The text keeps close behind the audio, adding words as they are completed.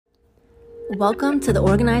Welcome to the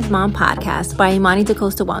Organized Mom Podcast by Imani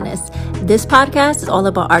DaCosta Wellness. This podcast is all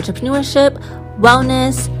about entrepreneurship,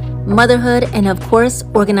 wellness, motherhood, and of course,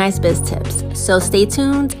 organized biz tips. So stay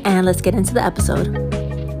tuned and let's get into the episode.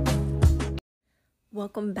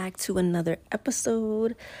 Welcome back to another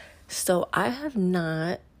episode. So I have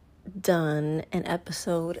not done an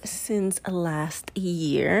episode since last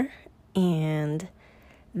year, and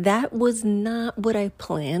that was not what I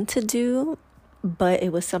planned to do. But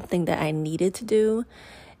it was something that I needed to do.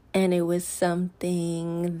 And it was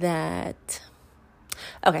something that...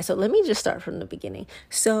 Okay, so let me just start from the beginning.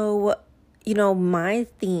 So, my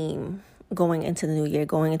theme going into the new year,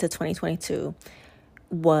 going into 2022,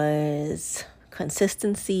 was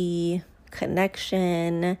consistency,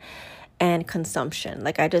 connection, and consumption.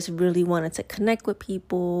 Like, I just really wanted to connect with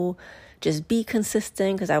people, just be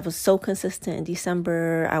consistent, because I was so consistent in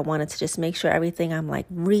December. I wanted to just make sure everything I'm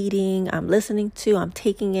reading, I'm listening to, I'm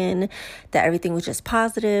taking in, that everything was just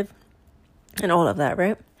positive and all of that,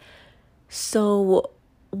 right? So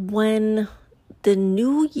when the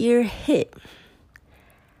new year hit,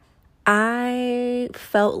 I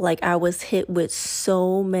felt like I was hit with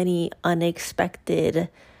so many unexpected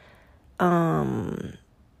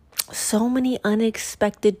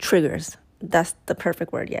triggers. That's the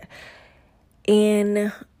perfect word, yeah.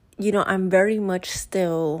 And, I'm very much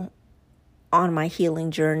still on my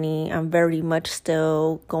healing journey. I'm very much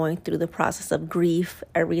still going through the process of grief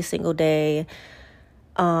every single day.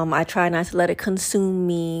 I try not to let it consume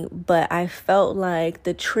me, but I felt like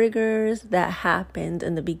the triggers that happened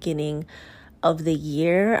in the beginning of the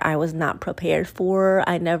year, I was not prepared for.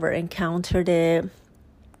 I never encountered it.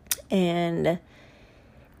 And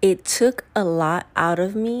it took a lot out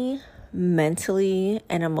of me mentally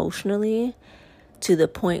and emotionally, to the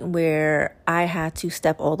point where I had to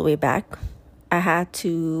step all the way back. I had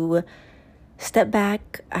to step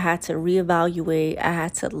back. I had to reevaluate. I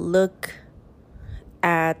had to look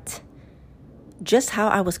at just how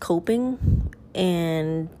I was coping.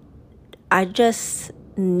 And I just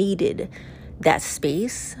needed that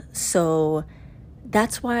space. So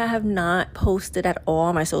that's why I have not posted at all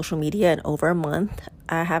on my social media in over a month.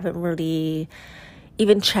 I haven't really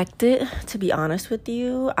even checked it, to be honest with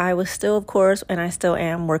you. I was still, of course, and I still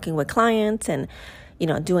am working with clients and,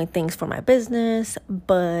 doing things for my business,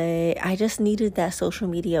 but I just needed that social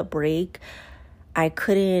media break. I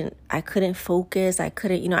couldn't focus. I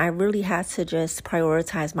really had to just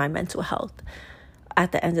prioritize my mental health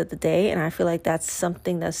at the end of the day. And I feel like that's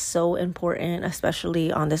something that's so important,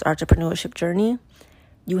 especially on this entrepreneurship journey.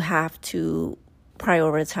 You have to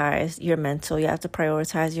prioritize your mental. You have to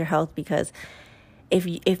prioritize your health, because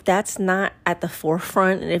if that's not at the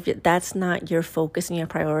forefront, and if that's not your focus and your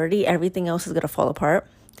priority, everything else is going to fall apart.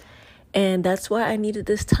 And that's why I needed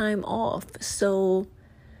this time off. So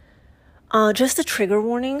just a trigger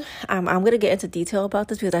warning. I'm going to get into detail about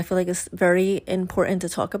this because I feel like it's very important to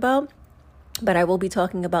talk about. But I will be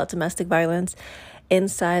talking about domestic violence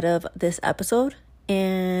inside of this episode.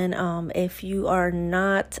 And if you are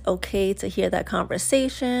not okay to hear that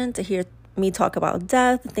conversation, to hear me talk about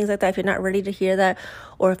death and things like that, if you're not ready to hear that,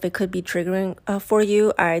 or if it could be triggering for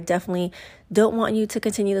you, I definitely don't want you to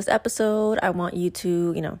continue this episode. I want you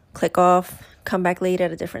to, click off, come back later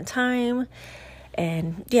at a different time.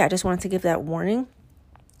 And yeah, I just wanted to give that warning.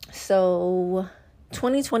 So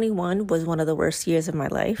 2021 was one of the worst years of my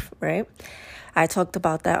life, right? I talked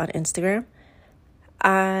about that on Instagram.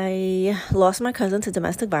 I lost my cousin to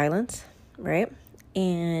domestic violence, right?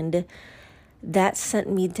 And that sent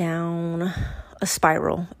me down a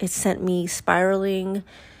spiral. It sent me spiraling.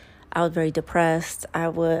 I was very depressed.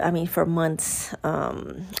 For months.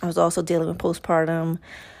 I was also dealing with postpartum.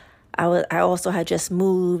 I also had just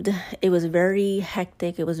moved. It was very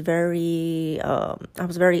hectic. It was very, I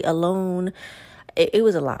was very alone. It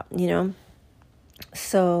was a lot,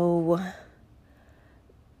 So,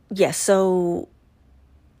 so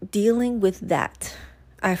dealing with that,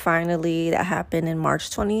 that happened in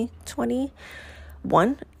March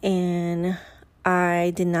 2021, and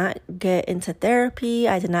I did not get into therapy.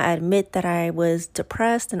 I did not admit that I was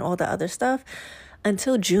depressed and all the other stuff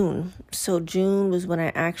until June. So June was when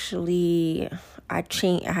I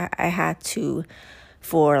had to,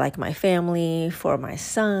 for my family, for my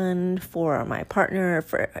son, for my partner,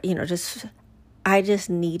 I just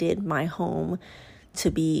needed my home to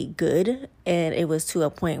be good. And it was to a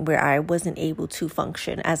point where I wasn't able to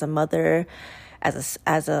function as a mother, as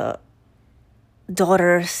a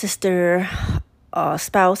daughter, sister,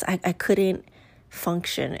 spouse. I couldn't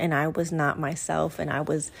function, and I was not myself, and I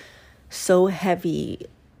was so heavy,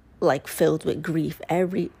 filled with grief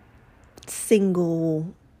every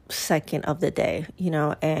single second of the day,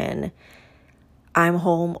 and I'm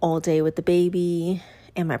home all day with the baby,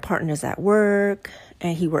 and my partner's at work,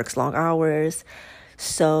 and he works long hours.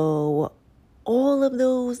 So all of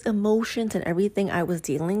those emotions and everything I was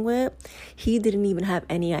dealing with, he didn't even have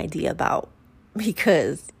any idea about,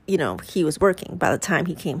 because, he was working. By the time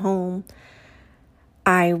he came home,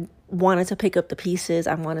 I wanted to pick up the pieces.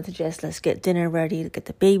 I wanted to let's get dinner ready, to get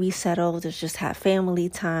the baby settled, to just have family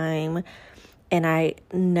time. And I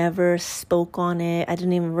never spoke on it. I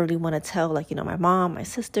didn't even really want to tell, my mom, my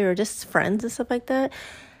sister, or just friends and stuff like that,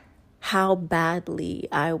 how badly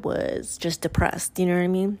I was just depressed. You know what I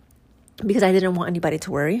mean? Because I didn't want anybody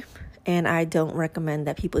to worry. And I don't recommend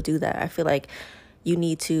that people do that. I feel like you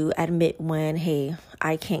need to admit when, hey,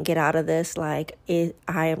 I can't get out of this. I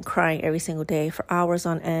am crying every single day for hours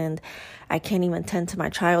on end. I can't even tend to my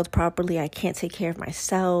child properly. I can't take care of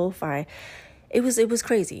myself. It was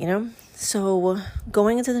crazy, So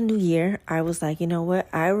going into the new year, I was like, you know what?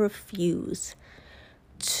 I refuse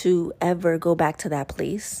to ever go back to that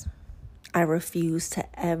place. I refuse to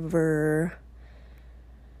ever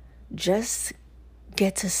just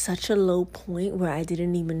get to such a low point where I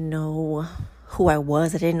didn't even know who I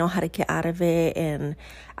was. I didn't know how to get out of it. And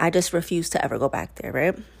I just refused to ever go back there,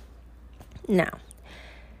 right? Now,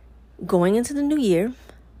 going into the new year,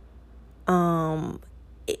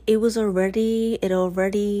 it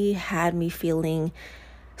already had me feeling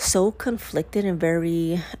so conflicted and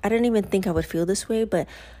I didn't even think I would feel this way, but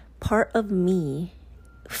part of me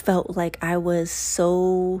felt like I was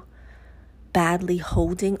so badly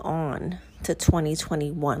holding on to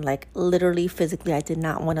 2021. Like literally physically, I did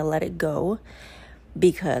not want to let it go,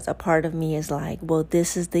 because a part of me is like, well,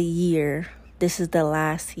 this is the year. This is the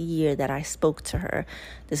last year that I spoke to her.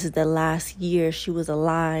 This is the last year she was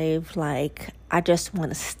alive. I just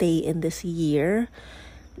want to stay in this year,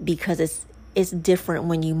 because it's different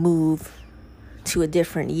when you move to a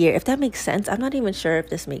different year. If that makes sense. I'm not even sure if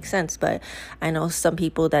this makes sense, but I know some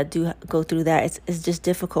people that do go through that. It's just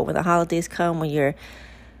difficult when the holidays come, when you're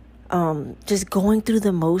just going through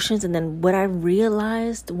the motions. And then what I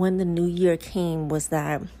realized when the new year came was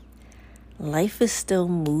that life is still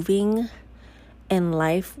moving, and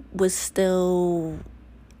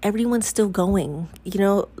everyone's still going,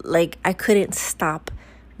 I couldn't stop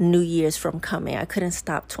New Year's from coming. I couldn't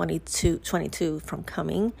stop 2022 from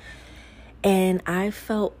coming. And I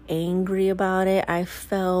felt angry about it. I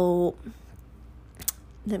felt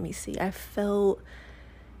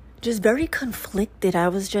just very conflicted. I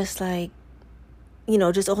was just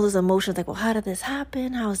just all those emotions, well, how did this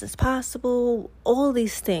happen? How is this possible? All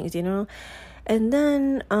these things, And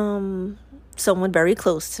then someone very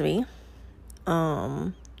close to me,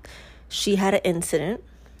 she had an incident,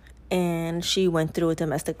 and she went through a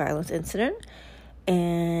domestic violence incident.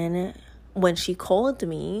 And when she called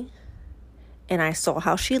me and I saw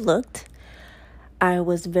how she looked, I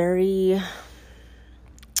was very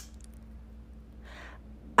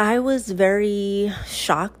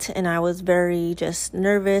shocked, and I was very just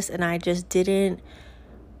nervous, and I just didn't,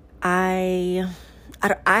 I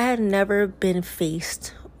had never been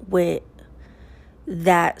faced with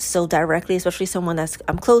that so directly, especially someone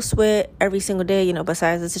I'm close with every single day,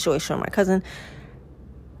 besides the situation with my cousin.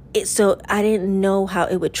 So I didn't know how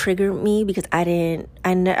it would trigger me, because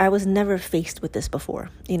I was never faced with this before,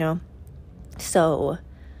 So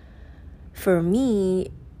for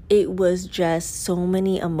me, it was just so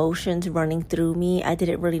many emotions running through me. I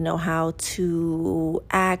didn't really know how to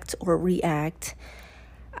act or react.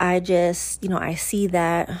 I just, I see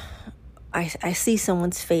that. I see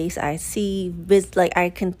someone's face. I see, I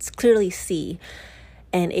can clearly see.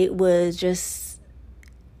 And it was just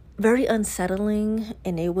very unsettling.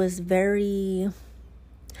 And it was I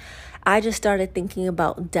just started thinking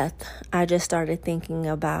about death. I just started thinking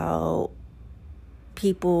about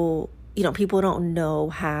people, people don't know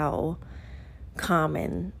how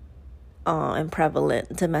common and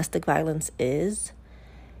prevalent domestic violence is.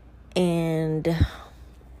 And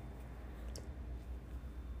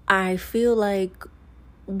I feel like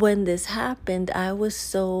when this happened, I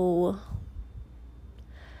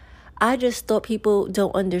just thought people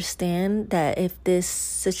don't understand that if this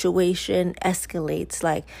situation escalates,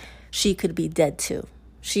 she could be dead too.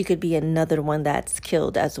 She could be another one that's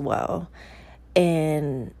killed as well.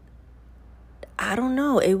 And I don't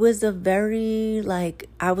know. It was a very,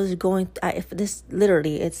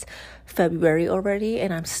 it's February already,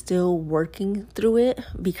 and I'm still working through it,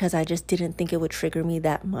 because I just didn't think it would trigger me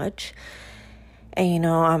that much. And,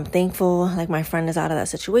 I'm thankful, my friend is out of that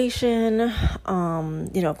situation.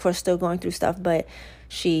 Of course, still going through stuff, but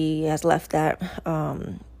she has left that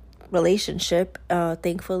relationship,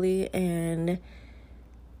 thankfully. And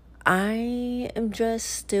I am just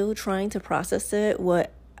still trying to process it.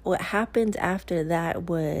 What happened after that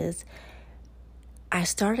was I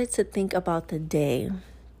started to think about the day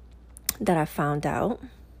that I found out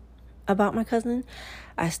about my cousin.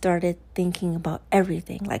 I started thinking about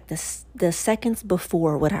everything, like the seconds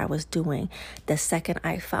before what I was doing, the second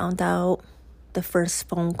I found out, the first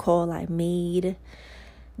phone call I made,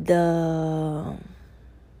 the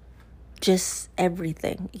just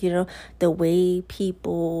everything, the way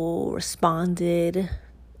people responded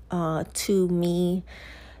to me,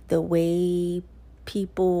 the way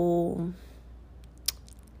people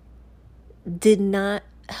did not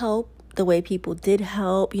help, the way people did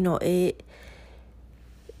help,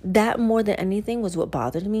 that more than anything was what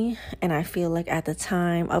bothered me. And I feel like at the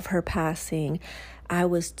time of her passing, I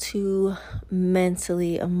was too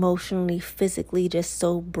mentally, emotionally, physically just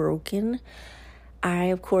so broken. I,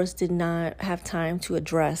 of course, did not have time to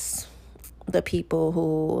address the people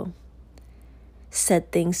who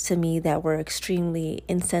said things to me that were extremely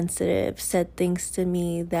insensitive, said things to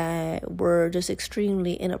me that were just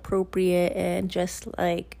extremely inappropriate, and just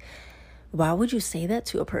like, why would you say that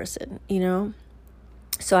to a person,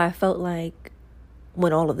 So I felt like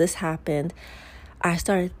when all of this happened, I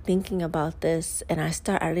started thinking about this and I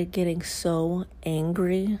started getting so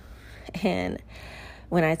angry. And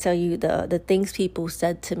when I tell you the things people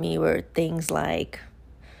said to me were things like,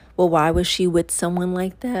 well, why was she with someone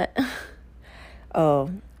like that?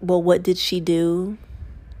 Oh, well, what did she do?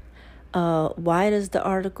 Why does the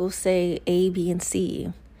article say A, B, and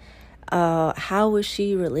C? How was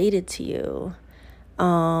she related to you?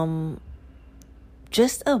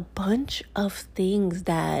 Just a bunch of things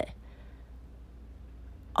that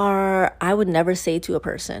I would never say to a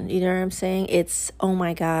person. You know what I'm saying? It's, oh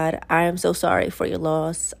my God, I am so sorry for your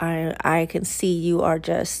loss. I can see you are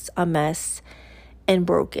just a mess and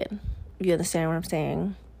broken. You understand what I'm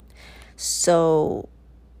saying? So,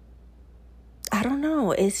 I don't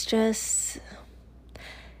know. It's just,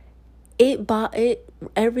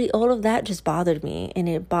 all of that just bothered me. And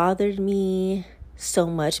it bothered me so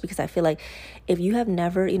much because I feel like if you have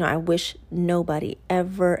never, I wish nobody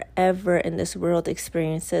ever in this world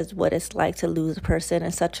experiences what it's like to lose a person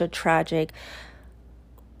in such a tragic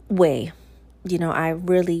way. I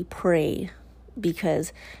really pray,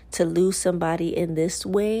 because to lose somebody in this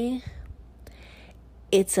way,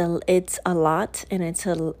 it's a lot, and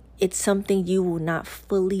it's something you will not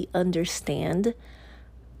fully understand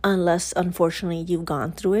unless, unfortunately, you've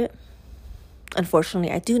gone through it.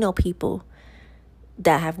 Unfortunately, I do know people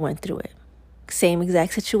that have went through it. Same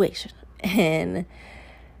exact situation. And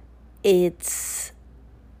it's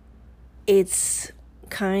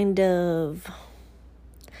kind of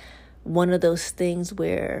one of those things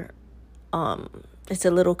where it's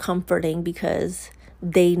a little comforting because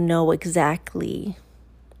they know exactly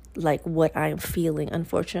like what I'm feeling.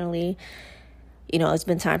 Unfortunately, it's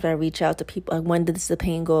been times I reach out to people like, when does the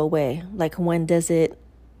pain go away? Like, when does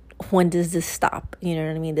this stop? You know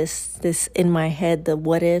what I mean? This in my head, the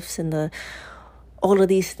what ifs and all of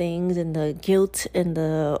these things, and the guilt and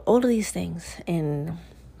all of these things. And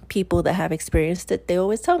people that have experienced it, they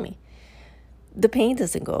always tell me the pain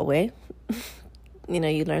doesn't go away.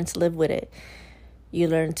 You learn to live with it. You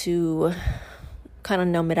learn to kind of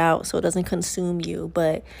numb it out so it doesn't consume you.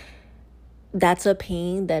 But that's a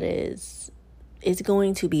pain that it's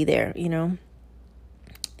going to be there, and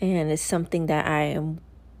it's something that I am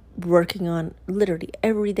working on literally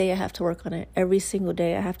every day. I have to work on it. Every single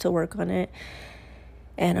day I have to work on it.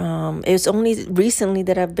 And it's only recently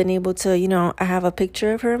that I've been able to, I have a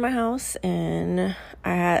picture of her in my house, and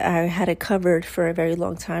I had it covered for a very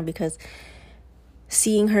long time because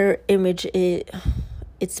seeing her image,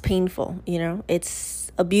 it's painful,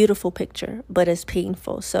 It's a beautiful picture, but it's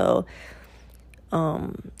painful. So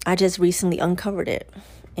I just recently uncovered it,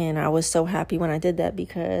 and I was so happy when I did that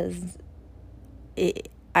because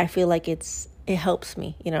I feel like it helps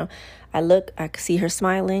me, I see her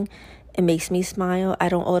smiling. It makes me smile. I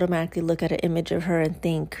don't automatically look at an image of her and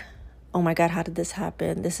think, oh my God, how did this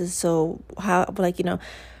happen? This is her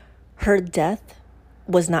death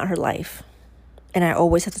was not her life. And I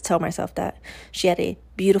always have to tell myself that. She had a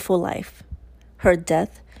beautiful life. Her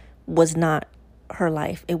death was not her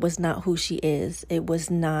life. It was not who she is. It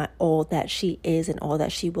was not all that she is and all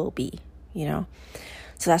that she will be, So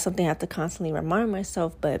that's something I have to constantly remind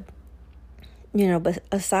myself. But, but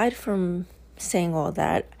aside from saying all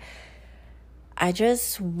that, I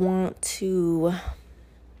just want to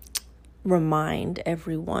remind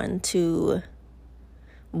everyone to,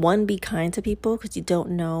 one, be kind to people, because you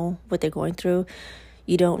don't know what they're going through.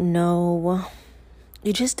 You don't know.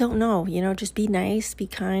 You just don't know, just be nice, be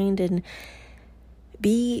kind, and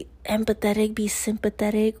Be empathetic, be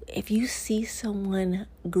sympathetic. If you see someone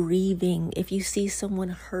grieving, if you see someone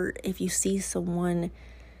hurt, if you see someone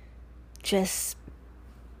just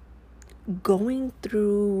going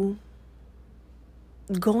through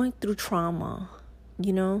trauma,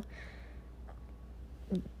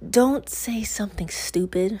 don't say something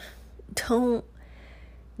stupid. Don't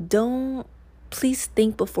please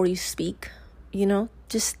think before you speak,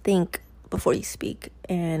 just think before you speak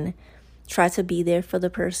and try to be there for the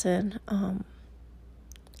person.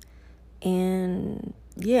 And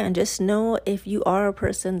just know if you are a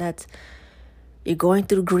person you're going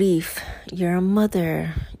through grief, you're a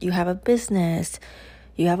mother, you have a business,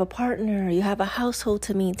 you have a partner, you have a household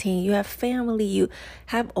to maintain, you have family, you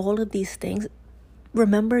have all of these things.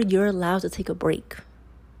 Remember, you're allowed to take a break.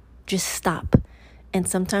 Just stop. And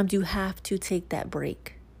sometimes you have to take that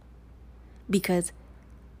break. Because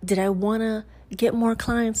did I want to get more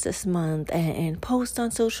clients this month and post on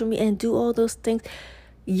social media and do all those things?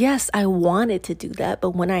 Yes, I wanted to do that.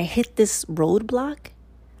 But when I hit this roadblock,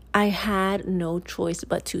 I had no choice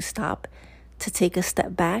but to stop, to take a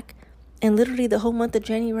step back. And literally the whole month of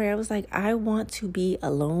January, I was like, I want to be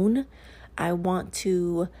alone.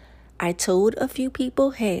 I told a few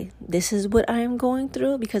people, hey, this is what I am going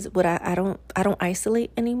through, because I don't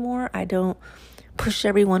isolate anymore. I don't push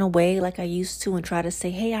everyone away like I used to and try to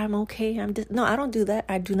say, hey, I'm okay. No, I don't do that.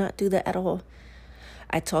 I do not do that at all.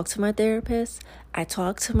 I talk to my therapist. I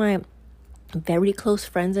talk to my very close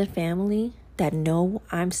friends and family that know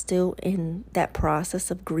I'm still in that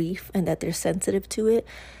process of grief and that they're sensitive to it.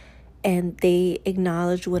 And they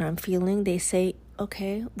acknowledge what I'm feeling. They say,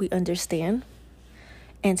 okay, we understand.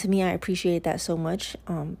 And to me, I appreciate that so much.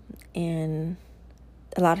 And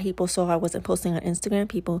a lot of people saw I wasn't posting on Instagram.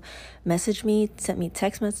 People messaged me, sent me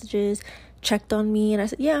text messages, checked on me. And I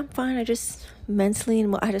said, yeah, I'm fine. I just mentally,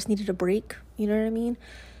 I just needed a break. You know what I mean?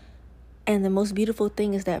 And the most beautiful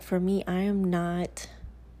thing is that for me, I am not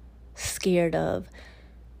scared of,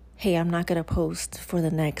 hey, I'm not going to post for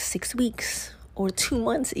the next 6 weeks or 2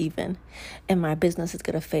 months even, and my business is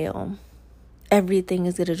going to fail. Everything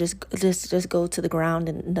is going to just go to the ground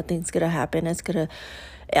and nothing's going to happen.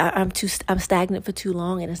 I'm stagnant for too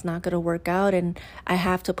long and it's not going to work out, and I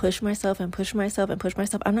have to push myself and push myself and push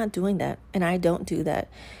myself. I'm not doing that, and I don't do that.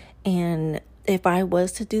 And if I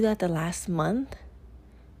was to do that the last month,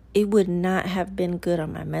 it would not have been good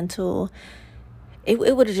on my mental. It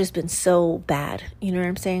would have just been so bad. You know what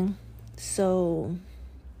I'm saying? So,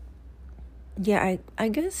 yeah, I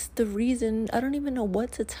guess the reason, I don't even know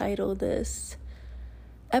what to title this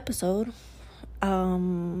episode.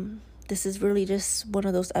 This is really just one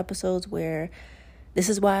of those episodes where this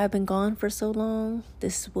is why I've been gone for so long.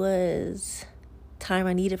 This was time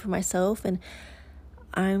I needed for myself, and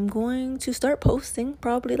I'm going to start posting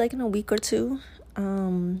probably like in a week or two.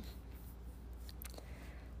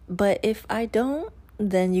 But if I don't,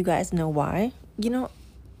 then you guys know why.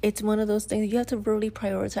 It's one of those things. You have to really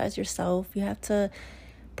prioritize yourself. You have to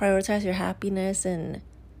prioritize your happiness, and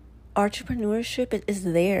entrepreneurship is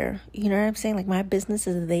there. You know what I'm saying? Like, my business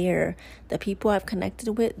is there. The people I've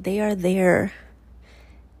connected with, they are there.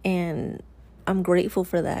 And I'm grateful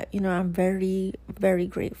for that. I'm very, very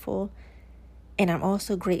grateful. And I'm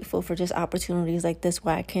also grateful for just opportunities like this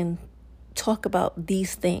where I can talk about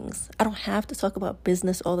these things. I don't have to talk about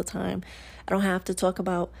business all the time. I don't have to talk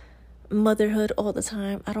about motherhood all the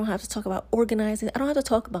time. I don't have to talk about organizing. I don't have to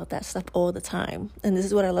talk about that stuff all the time. And this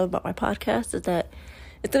is what I love about my podcast, is that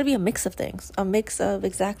it's going to be a mix of things, a mix of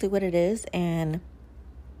exactly what it is. And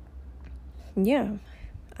yeah,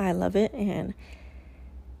 I love it. And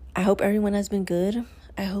I hope everyone has been good.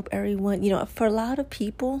 I hope everyone, for a lot of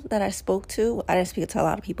people that I spoke to, I didn't speak to a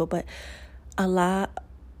lot of people, but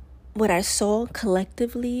what I saw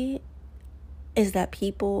collectively is that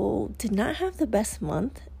people did not have the best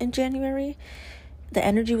month in January. The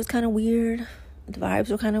energy was kind of weird. The vibes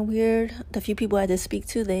were kind of weird. The few people I did speak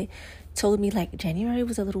to, they told me like January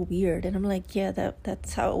was a little weird. And I'm like, yeah,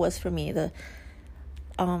 that's how it was for me. It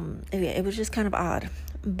was just kind of odd.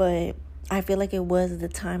 But I feel like it was the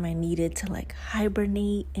time I needed to like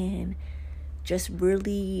hibernate and just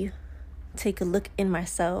really take a look in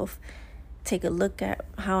myself, take a look at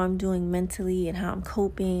how I'm doing mentally and how I'm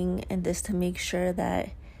coping, and just to make sure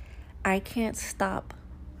that I can't stop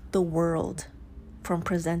the world from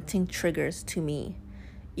presenting triggers to me.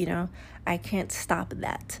 I can't stop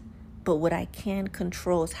that. But what I can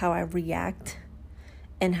control is how I react,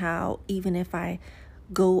 and how even if I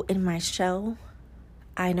go in my shell,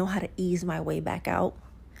 I know how to ease my way back out,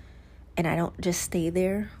 and I don't just stay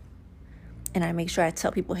there. And I make sure I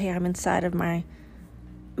tell people, hey, I'm inside of my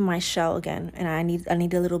shell again, and I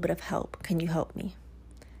need a little bit of help. Can you help me?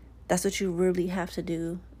 That's what you really have to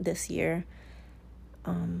do this year.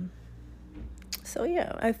 So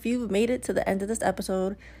yeah, if you've made it to the end of this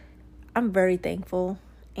episode, I'm very thankful,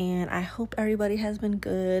 and I hope everybody has been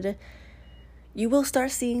good. You will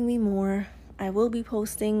start seeing me more. I will be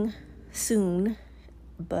posting soon,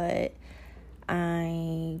 but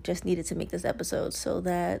I just needed to make this episode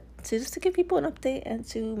just to give people an update and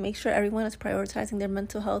to make sure everyone is prioritizing their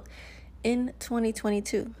mental health in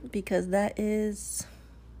 2022, because that is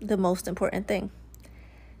the most important thing.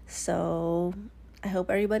 So I hope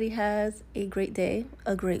everybody has a great day,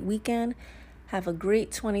 a great weekend. Have a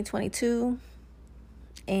great 2022.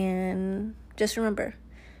 And just remember,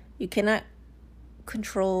 you cannot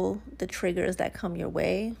control the triggers that come your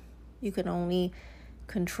way. You can only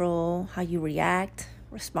control how you react,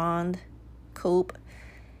 respond, cope,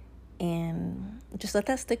 and just let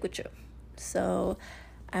that stick with you. So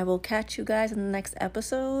I will catch you guys in the next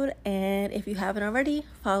episode. And if you haven't already,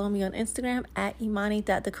 follow me on Instagram at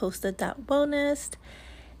imani.dacosta.wellness.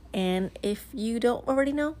 And if you don't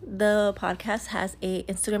already know, the podcast has a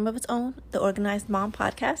Instagram of its own, the Organized Mom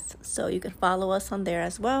Podcast. So you can follow us on there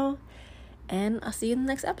as well. And I'll see you in the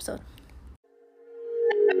next episode.